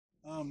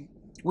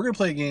We're gonna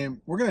play a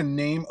game. We're gonna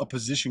name a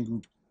position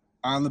group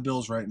on the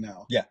Bills right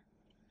now. Yeah.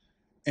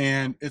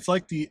 And it's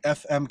like the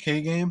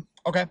FMK game,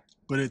 Okay.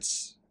 but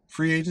it's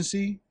free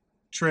agency,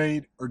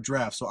 trade, or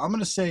draft. So I'm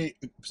gonna say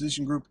a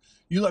position group.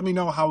 You let me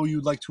know how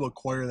you'd like to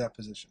acquire that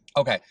position.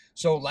 Okay.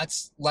 So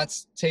let's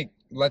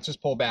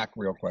just pull back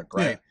real quick,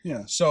 right?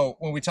 Yeah. So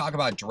when we talk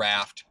about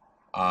draft,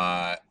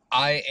 I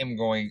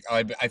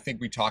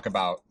think we talk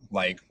about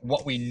like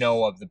what we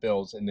know of the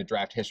Bills in the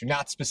draft history,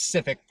 not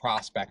specific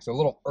prospects. A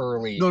little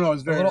early. No,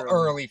 it's very a little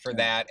early for yeah.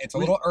 that. It's a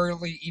little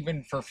early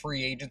even for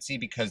free agency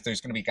because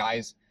there's going to be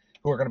guys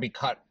who are going to be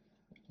cut.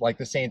 Like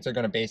the Saints are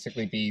going to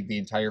basically be the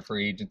entire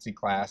free agency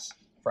class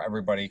for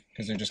everybody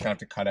because they're just going to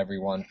have to cut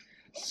everyone.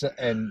 So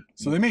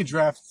they may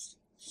draft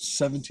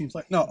 17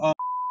 players. No,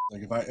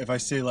 like if I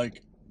say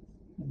like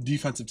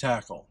defensive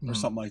tackle or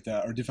something like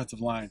that, or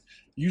defensive line,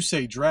 you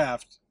say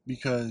draft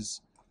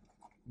because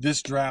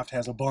this draft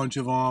has a bunch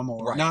of them,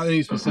 or not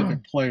any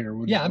specific player.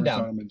 Yeah, I'm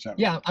down.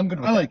 Yeah, I'm good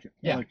with that. I like it.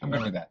 Yeah, I'm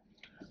good with that.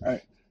 All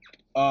right.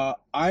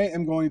 I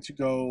am going to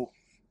go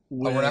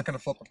with... Oh, we're not going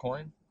to flip a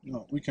coin?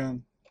 No, we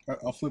can.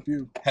 I'll flip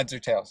you. Heads or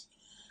tails?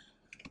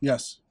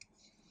 Yes.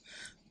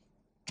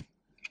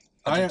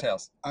 Heads or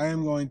tails? I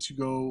am going to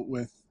go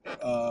with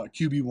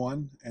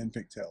QB1 and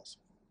pick tails.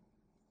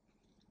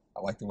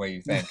 I like the way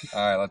you think.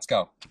 All right, let's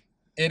go.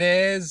 It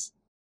is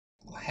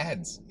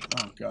heads.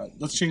 Oh, God.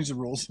 Let's change the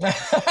rules.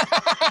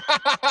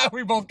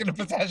 We both get a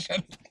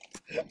possession.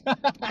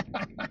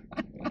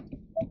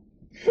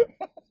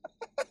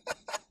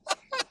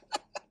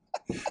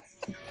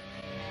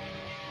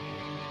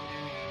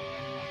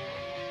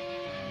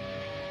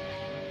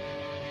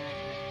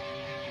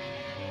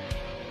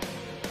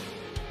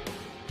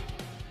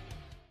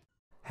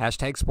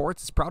 Hashtag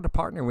Sports is proud to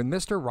partner with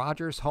Mr.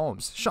 Rogers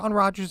Homes. Sean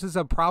Rogers is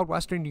a proud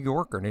Western New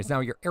Yorker and is now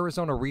your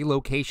Arizona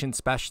relocation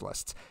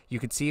specialist. You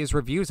can see his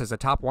reviews as a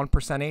top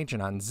 1%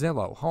 agent on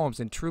Zillow,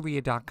 Homes, and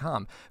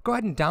Trulia.com. Go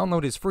ahead and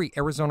download his free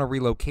Arizona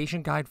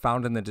relocation guide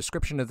found in the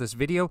description of this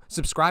video.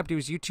 Subscribe to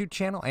his YouTube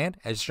channel, and,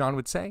 as Sean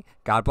would say,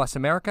 God bless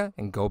America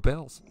and go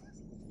Bills.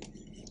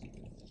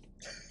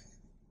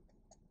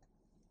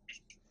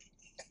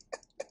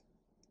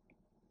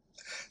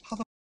 How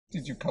the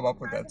did you come up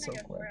with that so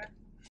quick?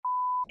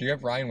 Do you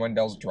have Ryan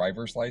Wendell's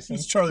driver's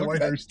license? It's Charlie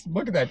Whitehurst.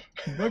 Look at that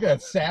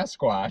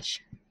Sasquatch.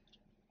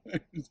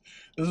 This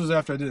was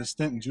after I did a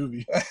stint in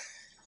juvie.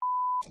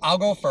 I'll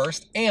go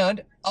first,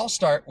 and I'll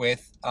start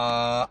with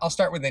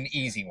an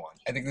easy one.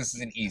 I think this is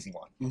an easy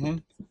one. Mm-hmm.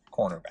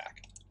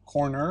 Cornerback.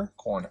 Corner.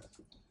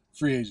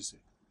 Free agency.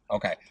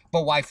 Okay,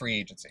 but why free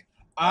agency?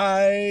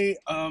 That's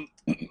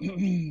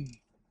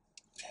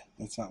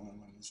not what I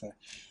wanted to say.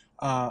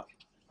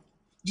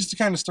 Just to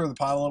kind of stir the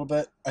pot a little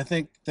bit, I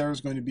think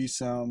there's going to be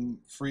some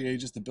free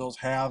agents. The Bills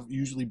have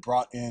usually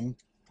brought in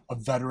a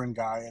veteran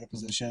guy at a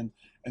position.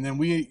 And then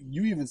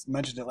you even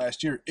mentioned it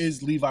last year,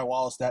 is Levi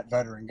Wallace that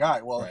veteran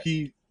guy? Well, right.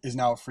 He is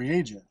now a free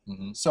agent.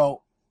 Mm-hmm.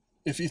 So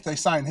if they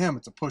sign him,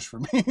 it's a push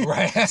for me.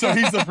 Right. So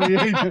he's the free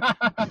agent.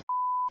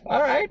 All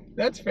right,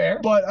 that's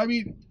fair. But, I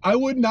mean, I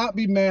would not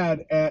be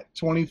mad at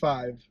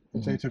 25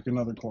 if they took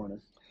another corner.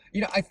 You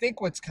know, I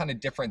think what's kind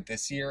of different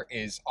this year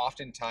is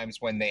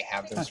oftentimes when they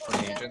have those free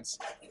agents,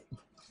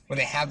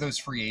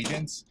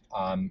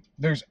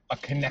 there's a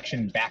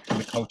connection back to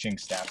the coaching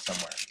staff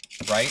somewhere,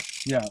 right?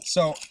 Yeah.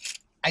 So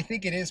I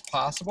think it is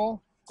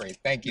possible. Great,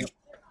 thank you.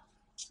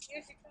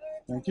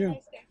 Thank you.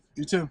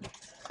 You too.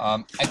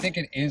 I think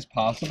it is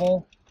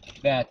possible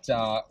that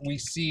we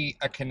see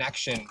a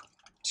connection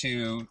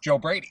to Joe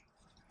Brady,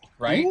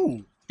 right?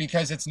 Ooh.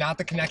 Because it's not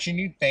the connection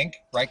you'd think,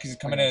 right? Because he's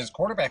coming in as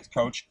quarterback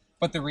coach.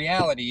 But the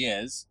reality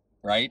is,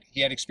 right,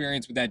 he had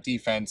experience with that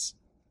defense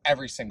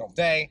every single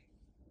day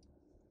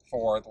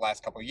for the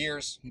last couple of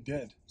years. He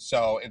did.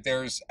 So if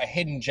there's a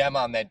hidden gem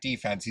on that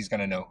defense, he's going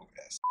to know who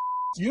it is.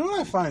 You know what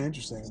I find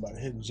interesting about a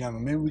hidden gem,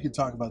 and maybe we could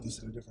talk about this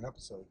in a different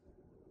episode.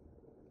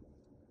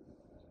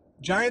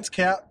 Giants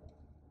cap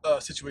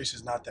situation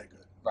is not that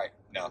good. Right,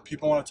 no.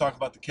 People want to talk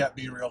about the cap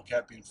being real,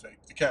 cap being fake.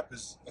 The cap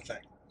is a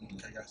thing. Mm-hmm.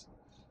 Okay, guys?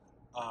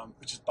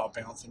 It's just about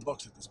balancing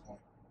books at this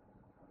point.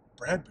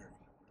 Bradbury.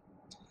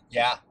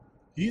 Yeah.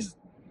 He's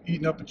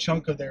eating up a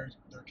chunk of their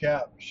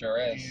cap. Sure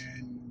is.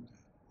 And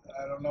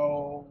I don't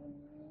know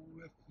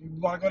if you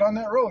want to go down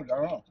that road. I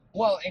don't know.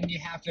 Well, and you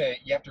have to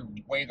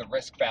weigh the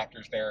risk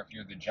factors there if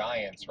you're the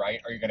Giants, right?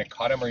 Are you going to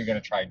cut him or are you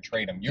going to try and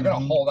trade him? You're going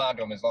to hold on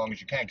to him as long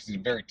as you can because he's a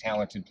very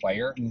talented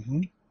player.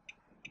 Mm-hmm.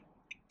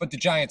 But the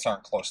Giants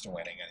aren't close to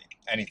winning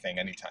anything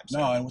anytime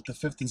soon. No, and with the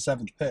 5th and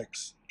 7th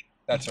picks,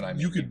 that's what I mean.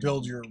 You could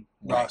build your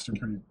roster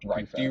pretty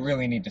fast. Do you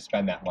really need to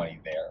spend that money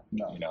there?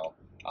 No. You know.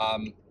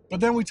 But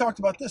then we talked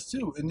about this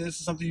too, and this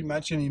is something you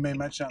mentioned. You may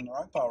mention on the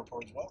Rock Power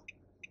Report as well.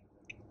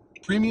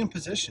 Premium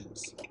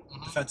positions: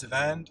 defensive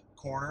end,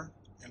 corner,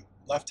 and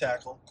left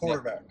tackle,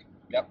 quarterback.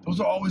 Yep. Those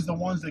are always the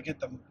ones that get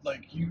them.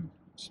 Like you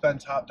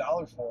spend top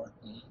dollar for,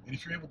 and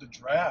if you're able to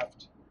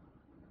draft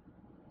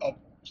a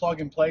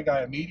plug and play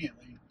guy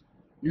immediately,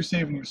 you're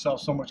saving yourself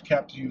so much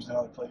cap to use in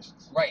other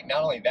places. Right.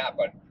 Not only that,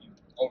 but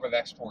over the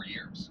next 4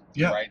 years.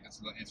 Yeah. Right.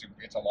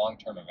 It's a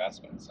long-term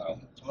investment. So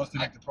Unless they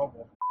make the Pro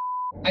Bowl.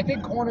 I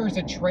think corner is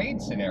a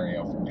trade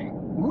scenario for me.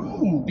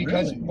 Ooh,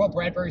 Because really? well,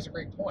 Bradbury's a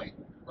great point,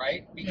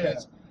 right?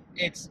 Because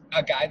it's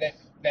a guy that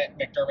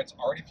McDermott's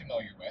already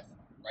familiar with,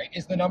 right?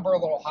 Is the number a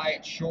little high?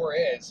 It sure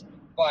is,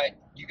 but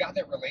you got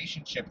that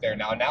relationship there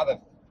now. Now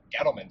that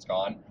Gettleman's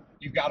gone,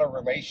 you've got a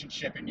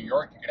relationship in New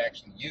York you could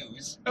actually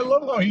use. I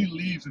love how he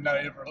leaves and now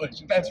you have a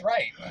relationship. That's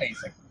right.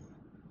 He's a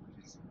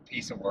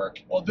piece of work.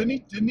 Well,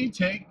 didn't he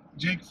take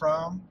Jake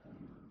Fromm?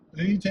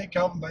 Didn't he take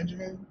Calvin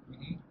Benjamin?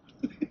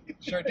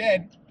 Sure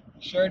did.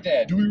 Sure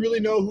did. Do we really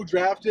know who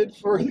drafted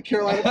for the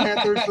Carolina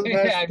Panthers for the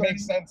past? Yeah, it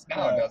makes sense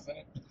now, doesn't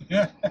it?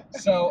 Yeah.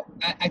 So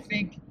I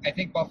think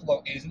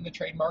Buffalo is in the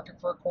trade market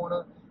for a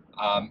corner,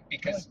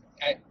 because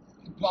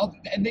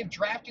and they've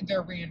drafted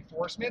their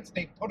reinforcements.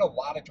 They've put a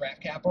lot of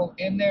draft capital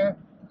in there.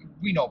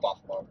 We know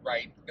Buffalo,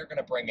 right? They're going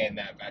to bring in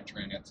that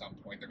veteran at some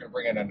point. They're going to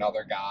bring in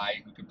another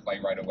guy who can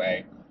play right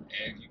away.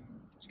 And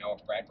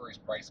if Bradbury's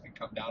price can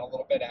come down a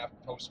little bit after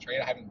post trade,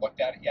 I haven't looked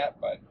at it yet,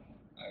 but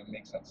it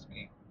makes sense to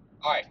me.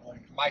 All right,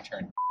 my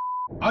turn.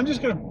 I'm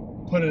just gonna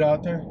put it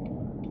out there.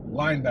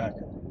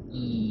 Linebacker.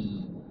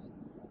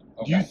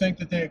 Okay. Do you think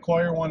that they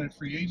acquire one in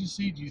free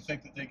agency? Do you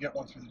think that they get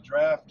one through the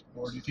draft,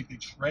 or do you think they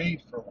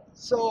trade for one?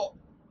 So,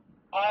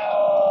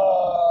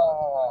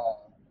 all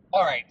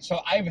right. So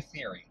I have a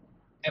theory,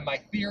 and my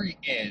theory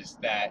is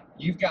that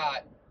you've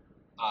got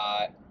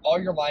all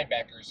your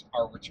linebackers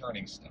are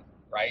returning still,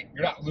 right?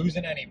 You're not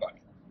losing anybody.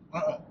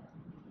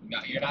 No,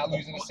 you're not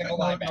losing a single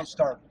linebacker. No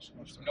starters.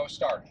 No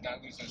starters. You're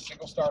not losing a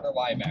single starter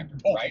linebacker,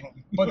 Both right? of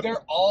them. But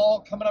they're all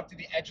coming up to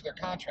the edge of their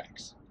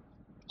contracts.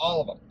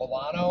 All of them.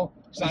 Milano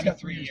signed a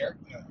 3-year.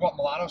 Yeah. Well,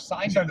 Milano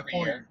signed a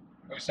 3-year.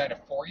 It was signed a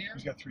 4 year?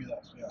 He's got 3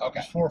 left. Yeah.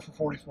 Okay. It was 4 for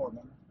 44,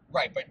 remember?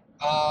 Right, but It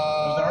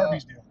was an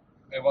Arby's deal.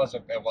 It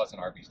was an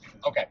Arby's deal.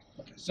 Okay.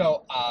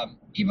 So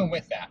even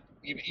with that,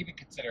 even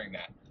considering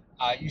that,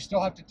 you still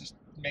have to just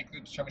make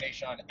the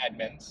determination on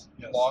Edmonds,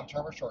 Yes. long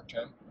term or short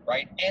term,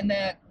 right? And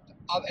that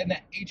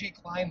AJ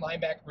Klein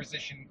linebacker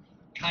position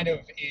kind of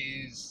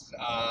is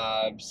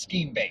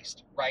scheme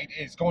based, right?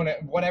 It's going to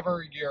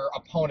whatever your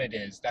opponent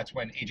is. That's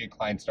when AJ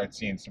Klein starts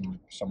seeing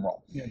some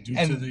role. Yeah, due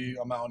to the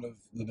amount of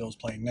the Bills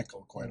playing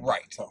nickel quite a bit.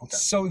 Right. So, okay.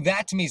 So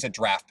that to me is a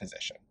draft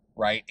position,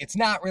 right? It's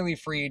not really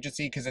free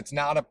agency because it's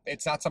not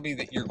somebody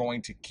that you're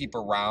going to keep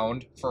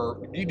around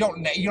for. You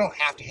don't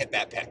have to hit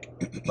that pick,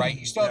 right?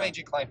 You still have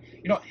AJ Klein.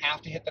 You don't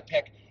have to hit the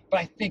pick,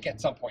 but I think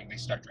at some point they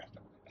start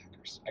drafting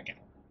linebackers again,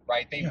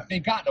 right?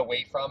 They've gotten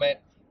away from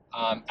it,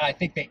 and I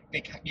think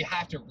you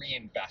have to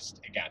reinvest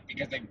again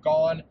because they've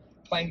gone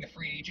playing the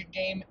free agent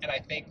game, and I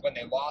think when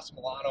they lost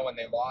Milano and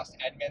they lost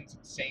Edmonds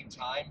at the same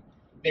time,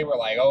 they were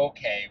like,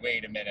 okay,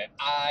 wait a minute.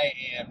 I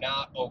am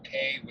not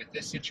okay with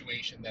this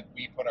situation that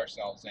we put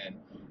ourselves in,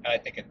 and I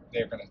think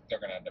they're gonna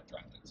end up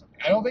drafting something.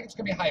 I don't think it's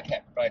gonna be a high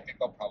pick, but I think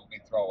they'll probably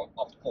throw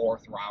a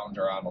 4th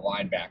rounder on the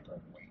linebacker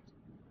and wait.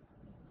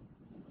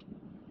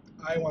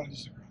 I want to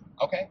disagree.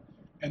 Okay.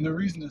 And the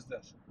reason is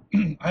this.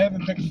 I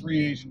haven't picked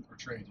free agent or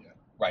trade yet.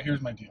 Right.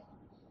 Here's my deal.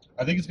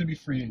 I think it's going to be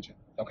free agent.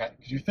 Okay.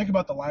 Because you think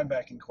about the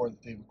linebacking core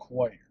that they've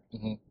acquired.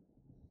 Mm-hmm.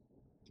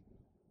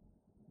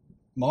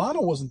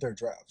 Milano wasn't their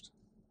draft.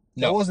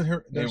 No, that wasn't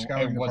their it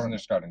scouting wasn't department. their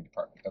starting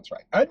department. That's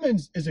right.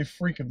 Edmonds is a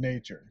freak of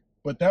nature,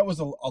 but that was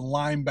a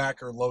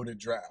linebacker loaded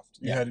draft.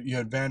 You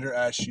had Vander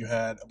Esch, you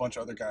had a bunch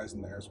of other guys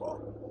in there as well.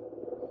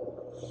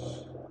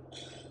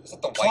 Was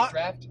that the white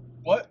draft?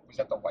 What? Was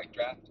that the white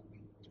draft?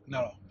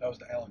 No, that was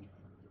the Allen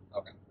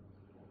draft. Okay.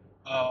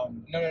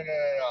 No.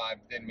 I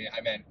didn't mean.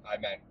 I meant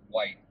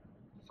white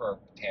for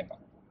Tampa.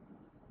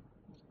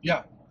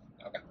 Yeah.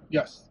 Okay.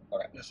 Yes.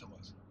 Okay. Yes, it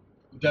was.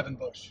 Devin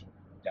Bush.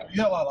 Yeah.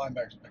 You had a lot of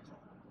linebackers to pick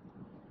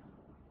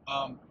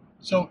from.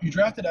 So you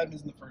drafted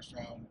Edmonds in the first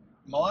round.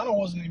 Milano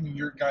wasn't even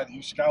your guy that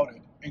you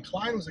scouted, and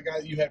Klein was a guy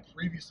that you had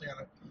previously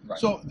on it. Right.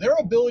 So their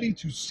ability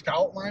to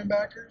scout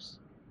linebackers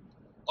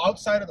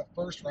outside of the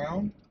first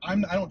round, I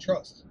don't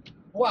trust.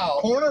 Well,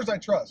 Corners, I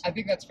trust. I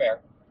think that's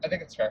fair.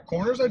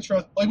 Corners, I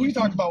trust. Like we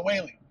talked about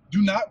Whaley.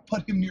 Do not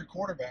put him near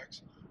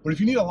quarterbacks. But if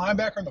you need a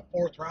linebacker in the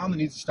 4th round that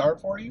needs to start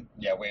for you,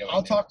 Whaley.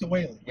 I'll talk to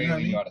Whaley. Whaley, you know what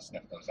I mean? You ought to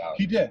sniff those out.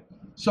 He did.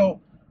 So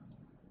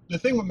the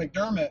thing with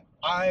McDermott,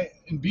 I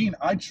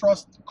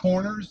trust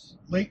corners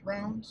late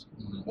rounds.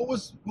 Mm-hmm. What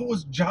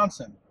was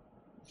Johnson?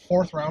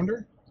 4th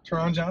rounder?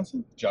 Teron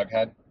Johnson?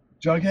 Jughead.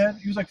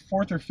 He was like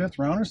 4th or 5th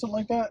round or something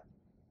like that.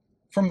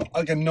 From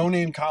like a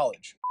no-name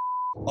college.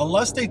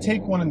 Unless they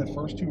take one in the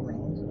first 2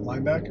 rounds,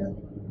 linebacker,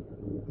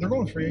 they're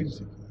going free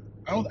agency.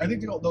 I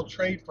think they'll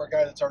trade for a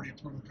guy that's already a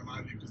proven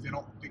commodity because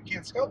they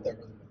can't scout that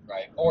really well.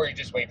 Right. Or you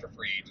just wait for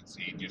free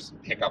agency and just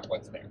pick up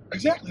what's there.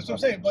 Exactly, that's what I'm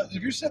saying. But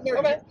if you're sitting there,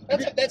 okay,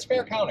 that's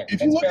fair counter.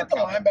 If you look at the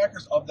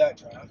linebackers of that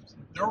draft,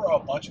 there were a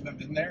bunch of them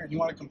in there, and you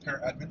want to compare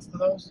Edmonds to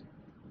those.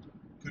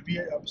 Could be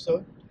an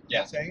episode.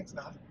 Yeah. I'm saying it's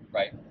not.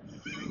 Right.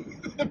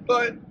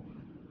 But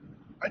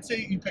I'd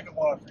say you pick up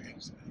one on free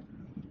agency.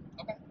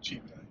 Okay.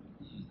 Cheap guy.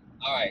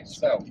 All right.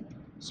 So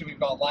we've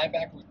got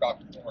linebacker, we've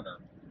got corner.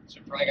 So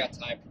we probably got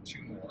time for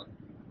 2 more,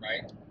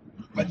 right?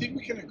 I think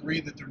we can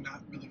agree that they're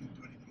not really going to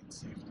do anything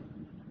safety.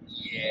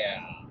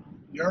 Yeah.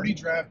 You already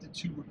drafted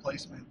 2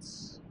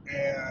 replacements,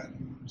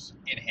 and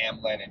In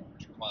Hamlin and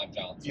Jaquan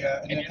Johnson.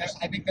 yeah, And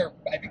I think they're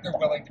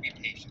willing to be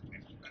patient.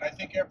 and I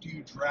think after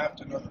you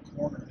draft another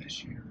corner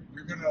this year,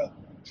 you're gonna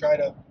try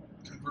to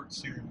convert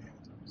Sirianni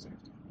to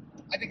safety.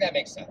 I think that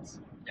makes sense.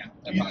 Yeah.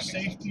 That Either probably makes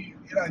sense. safety,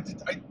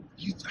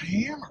 he's a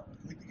hammer.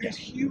 Like, the guy's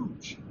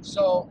huge.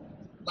 So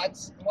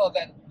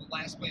then the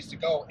last place to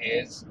go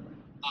is,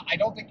 I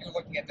don't think you're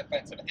looking at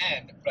defensive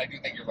end, but I do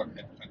think you're looking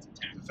at defensive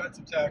tackle.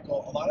 Defensive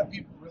tackle. A lot of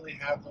people really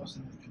have those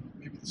in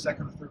maybe the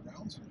 2nd or 3rd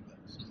rounds for the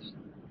Bills.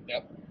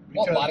 Yep.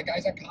 Well, a Because lot of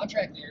guys on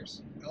contract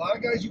years. a lot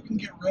of guys you can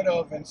get rid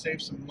of and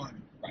save some money.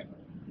 Right.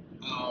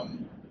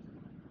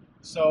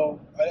 So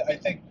I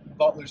think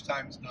Butler's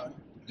time is done.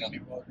 I think Yeah.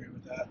 people agree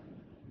with that.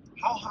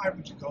 How high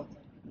would you go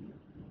there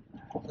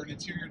for an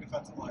interior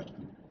defensive line?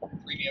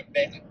 Premium.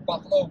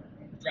 Buffalo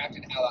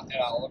drafted Ed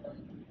Oliver,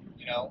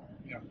 you know?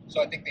 Yeah.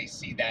 So I think they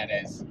see that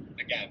as,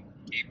 again,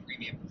 a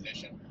premium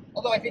position.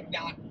 Although I think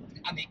not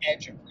on the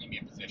edge of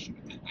premium position.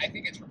 I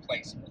think it's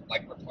replaceable,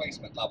 like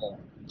replacement level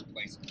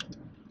replaceable.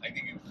 I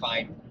think you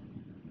find.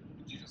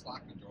 Did you just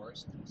lock the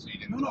doors so you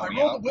didn't? No, I throw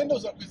me rolled out? the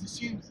windows up because it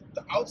seems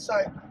the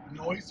outside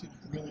noise is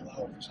really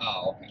loud.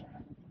 Oh, okay.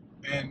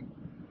 And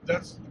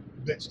that's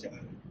a bitch to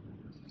edit.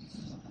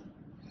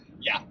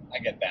 Yeah, I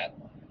get that.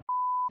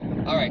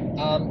 All right.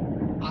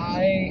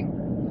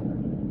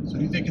 So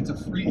do you think it's a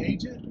free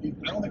agent?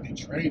 I don't think they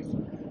trade for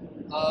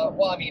him.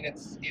 Well, I mean,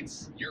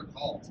 it's your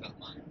call. It's not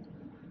mine.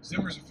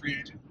 Zimmer's a free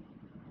agent.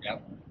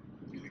 Yep.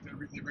 Do you think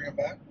they bring him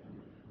back?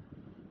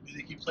 Do you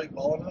think he played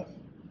well enough?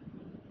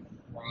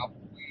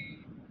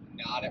 Probably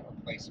not at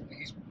replacement.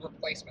 He's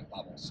replacement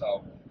level,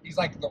 so he's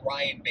like the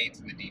Ryan Bates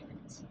of the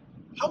defense.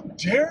 How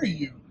dare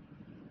you?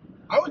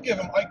 I would give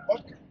him Ike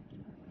Butker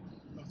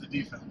of the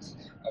defense.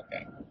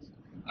 Okay.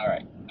 All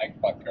right. Ike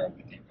Butker of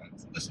the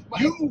defense. Listen, But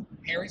you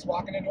Harry's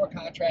walking into a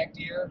contract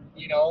year.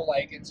 You know,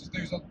 like it's just,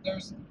 there's a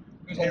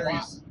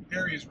lot.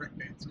 Harry is Rick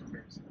Bates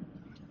comparison.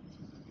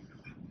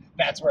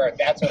 That's where the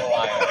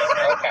line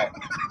is. Okay.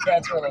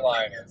 That's where the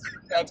line is.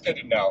 That's good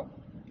to know.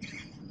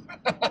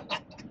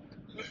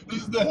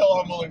 This is the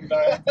hell I'm willing to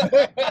die.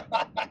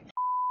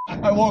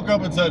 I woke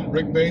up and said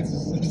Rick Bates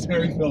is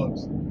Harry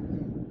Phillips.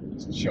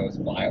 This shows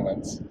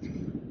violence.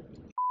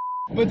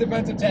 But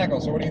defensive tackle,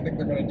 so what do you think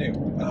they're going to do?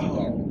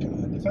 Oh,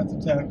 God.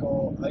 Defensive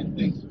tackle, I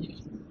think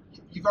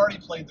you've already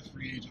played the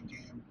free agent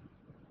game.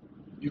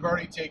 You've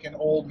already taken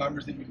old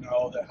members that you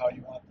know that how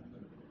you want them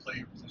to play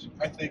your position.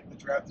 I think the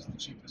draft is the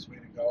cheapest way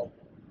to go.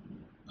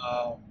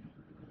 I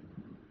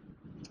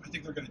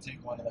think they're going to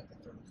take one in like the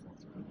 3rd or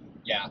 4th round.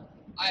 Yeah,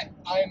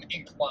 I'm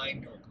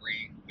inclined to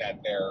agree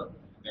that they're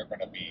going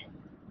to be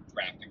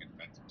drafting a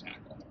defensive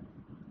tackle,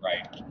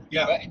 right?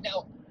 Yeah. But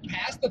now,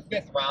 past the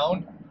 5th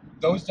round,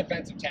 those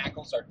defensive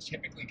tackles are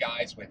typically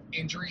guys with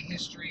injury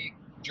history,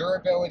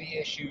 durability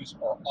issues,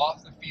 or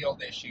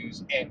off-the-field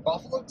issues, and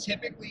Buffalo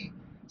typically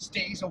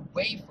stays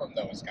away from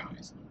those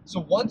guys. So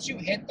once you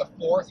hit the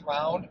 4th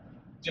round,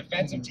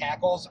 defensive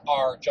tackles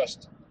are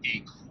just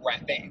a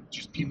crap.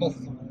 Just people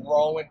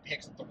throwing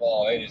picks at the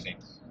wall. It is a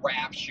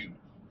crapshoot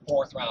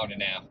 4th round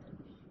and after.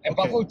 And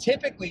Okay. Buffalo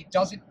typically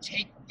doesn't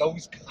take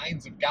those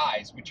kinds of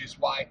guys, which is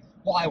why,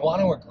 while I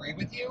want to agree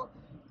with you,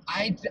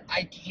 I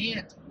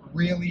can't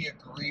really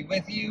agree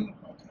with you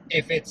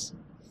if it's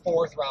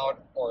 4th round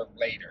or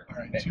later. All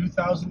right,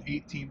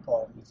 2018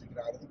 Paul needs to get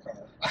out of the car.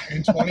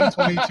 In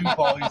 2022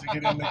 Paul needs to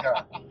get in the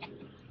car.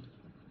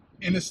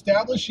 In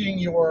establishing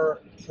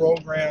your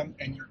program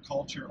and your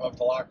culture of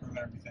the locker room and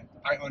everything,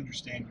 I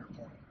understand your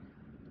point.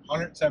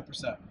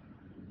 110%.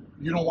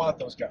 You don't want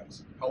those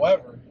guys.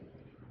 However,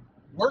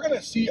 we're going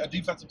to see a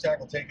defensive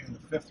tackle taken in the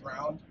 5th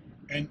round,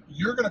 and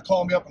you're going to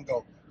call me up and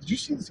go, did you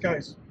see this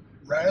guy's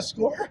RAS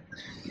score?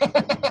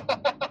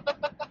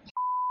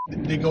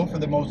 They go for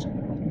the most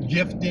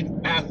gifted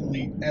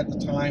athlete at the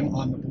time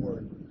on the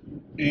board.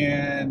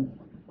 And,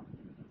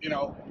 you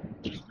know,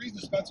 there's a reason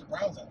Spencer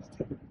Brown's on this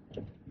team.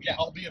 Yeah.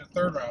 Albeit a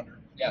 3rd rounder.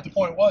 Yeah. But the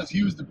point was,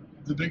 he was the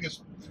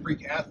biggest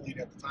freak athlete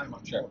at the time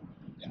on Sure. board.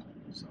 Yeah.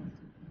 So.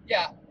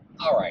 Yeah.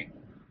 All right.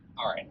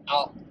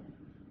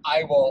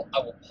 I will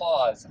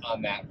pause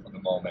on that for the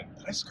moment.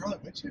 Did I scroll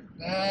it with you?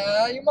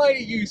 You might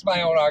have used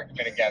my own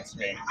argument against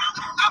me.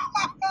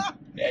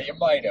 Yeah, you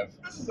might have.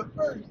 This is a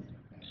first.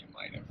 Yeah, you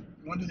might have.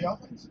 You want to do the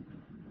offense?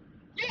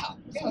 Yeah.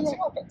 Yeah. Let's see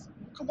what happens.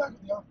 We'll come back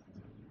with the offense.